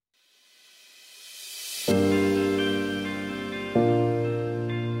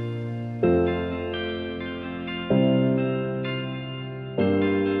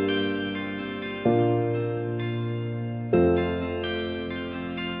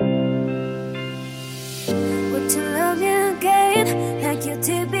again like you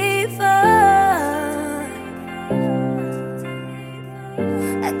did before.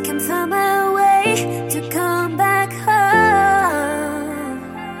 I can find my way to come back home.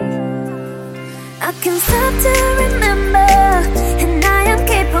 I can stop to remember, and I am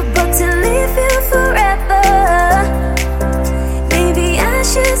capable to leave you forever. Maybe I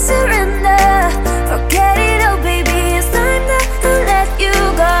should surrender. Forget it, oh baby, it's time to let you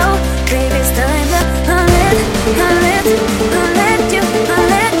go. Baby, it's time to let you, let you, let you,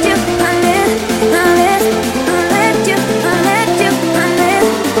 let you, let you, let you,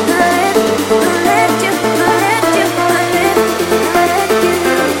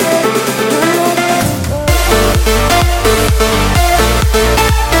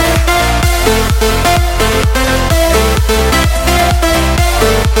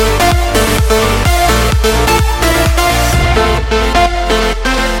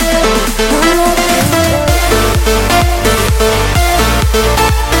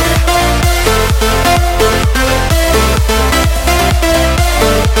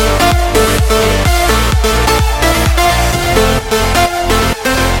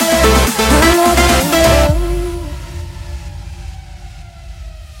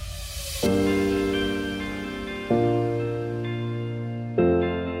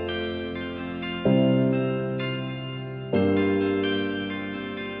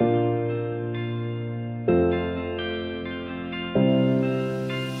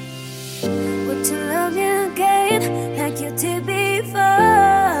 to love you again like you did before.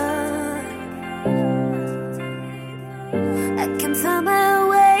 I can find my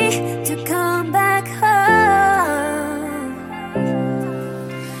way